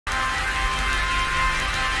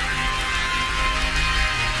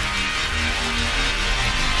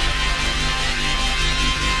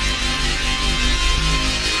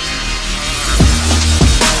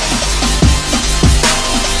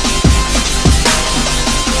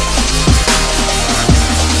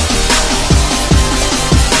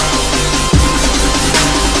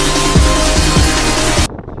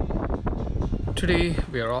Today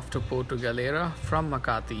we are off to Puerto Galera from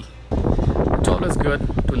Makati. It's always good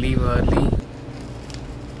to leave early.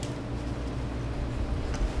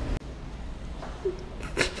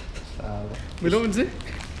 Below unse?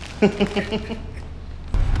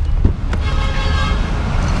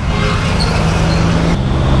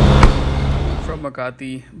 From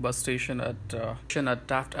Makati bus station at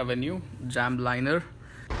Taft Avenue, Jamliner.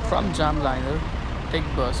 From Jamliner,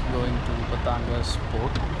 take bus going to Batangas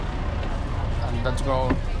Port, and that's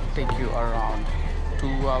gonna take you around 2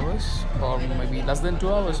 hours or maybe less than 2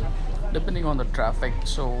 hours depending on the traffic.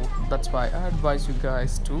 So that's why I advise you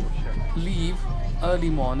guys to leave early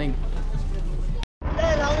morning.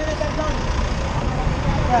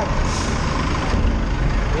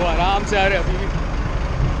 वो आराम से आ रहे अभी भी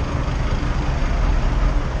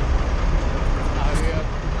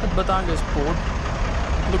at Batangas Port.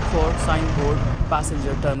 Look for signboard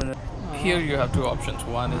passenger terminal. Here you have two options.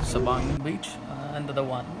 One is Sabang Beach and the other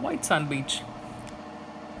one White Sand Beach.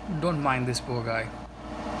 Don't mind this poor guy.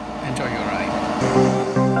 Enjoy your ride.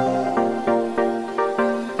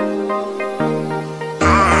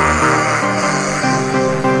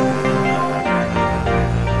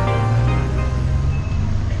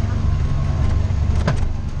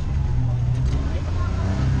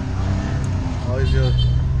 How is your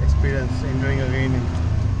experience enjoying again in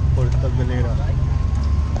Puerto Galera?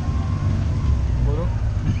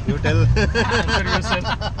 You tell. Answer yourself.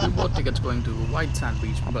 We bought tickets going to White Sand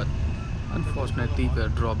Beach, but unfortunately we were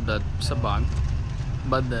dropped at Sabang.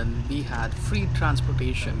 But then we had free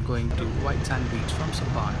transportation going to White Sand Beach from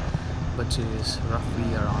Sabang, which is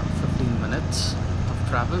roughly around 15 minutes of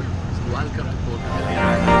travel. Welcome to Puerto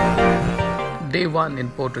Galera. Day 1 in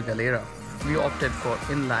Puerto Galera, we opted for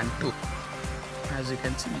inland tour. As you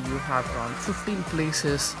can see, you have around 15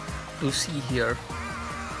 places to see here.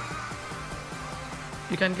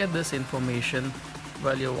 You can get this information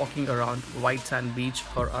while you're walking around White Sand Beach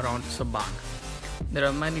or around Sabang. There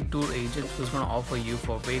are many tour agents who's going to offer you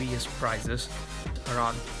for various prices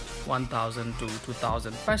around 1,000 to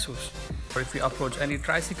 2,000 pesos. Or if you approach any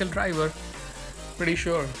tricycle driver, pretty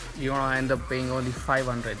sure you're going to end up paying only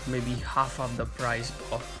 500, maybe half of the price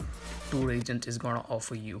of tour agent is going to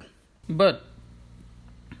offer you. But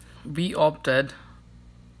we opted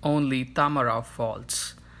only Tamaraw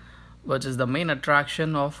Falls, which is the main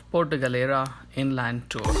attraction of Puerto Galera inland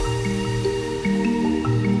tour.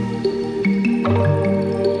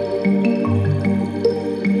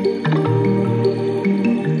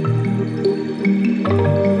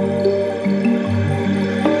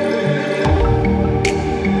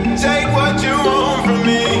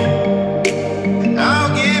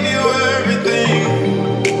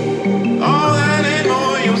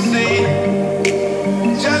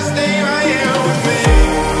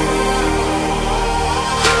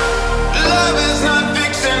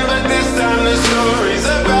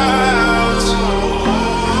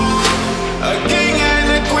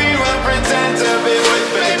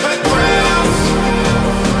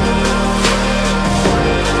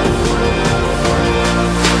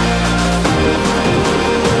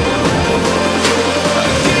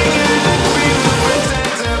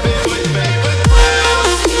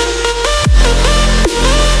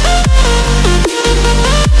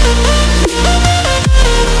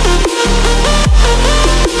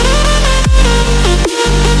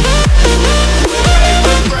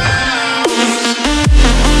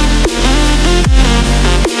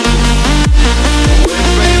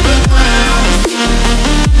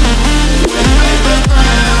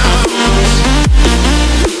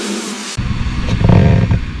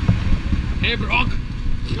 Hey Brock!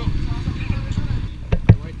 Go!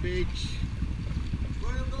 White Beach.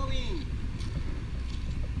 Where are you going?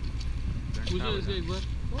 Who's this guy?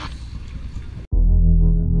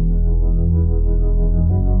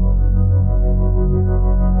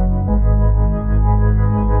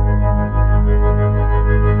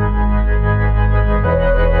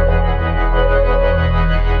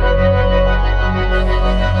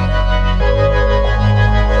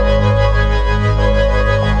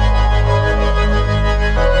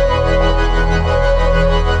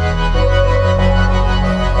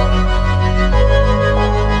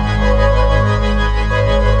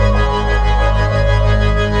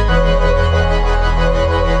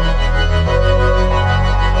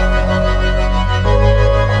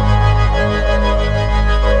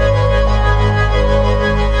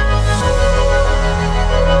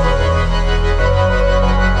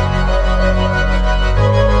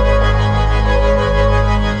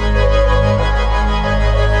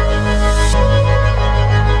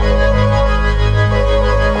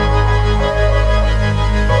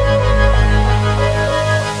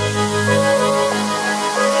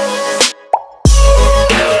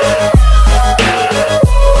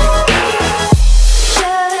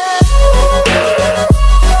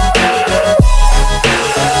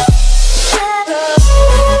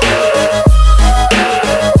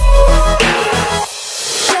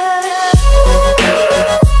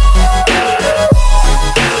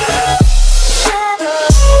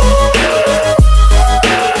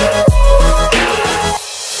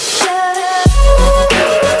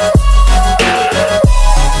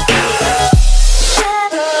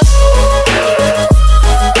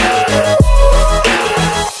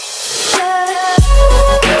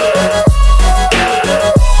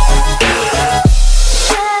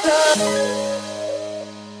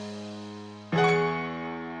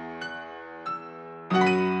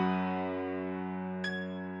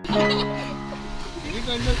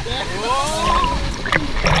 Ready to understand?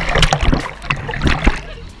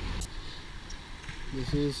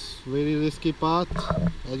 This is very risky path.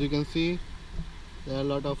 As you can see, there are a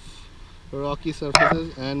lot of rocky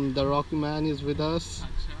surfaces, and the rocky man is with us.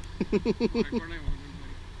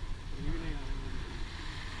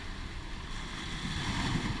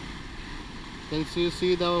 Can you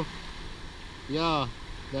see the? Yeah,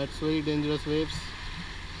 that's very dangerous waves.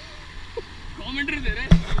 Commentary there, eh?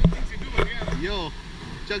 Yo,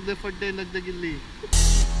 chuck the fadde, lag the gilli.